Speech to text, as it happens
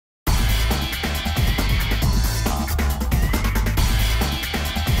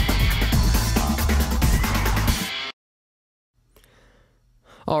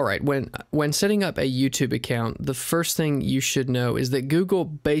All right, when setting up a YouTube account, the first thing you should know is that Google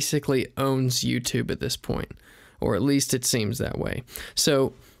basically owns YouTube at this point, or at least it seems that way.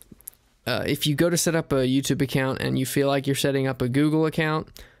 So if you go to set up a YouTube account and you feel like you're setting up a Google account,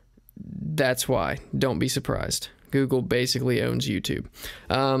 that's why. Don't be surprised. Google basically owns YouTube.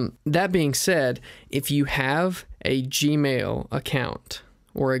 That being said, if you have a Gmail account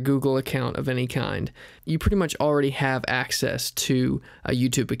or a Google account of any kind, you pretty much already have access to a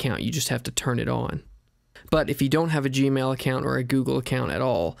YouTube account. You just have to turn it on. But if you don't have a Gmail account or a Google account at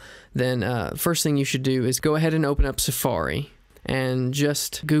all, then first thing you should do is go ahead and open up Safari and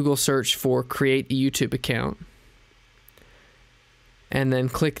just Google search for create a YouTube account. And then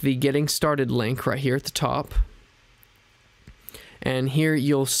click the Getting Started link right here at the top. And here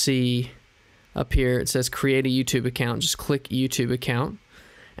you'll see up here it says create a YouTube account. Just click YouTube account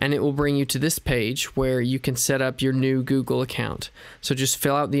and it will bring you to this page where you can set up your new Google account. So just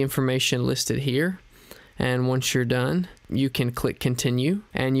fill out the information listed here, and once you're done you can click continue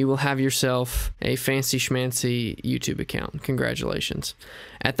and you will have yourself a fancy schmancy YouTube account. Congratulations.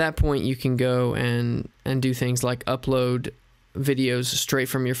 At that point you can go and do things like upload videos straight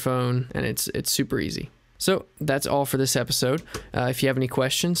from your phone, and it's super easy. So that's all for this episode. If you have any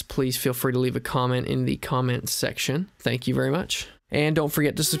questions, please feel free to leave a comment in the comments section. Thank you very much. And don't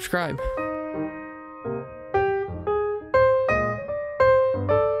forget to subscribe.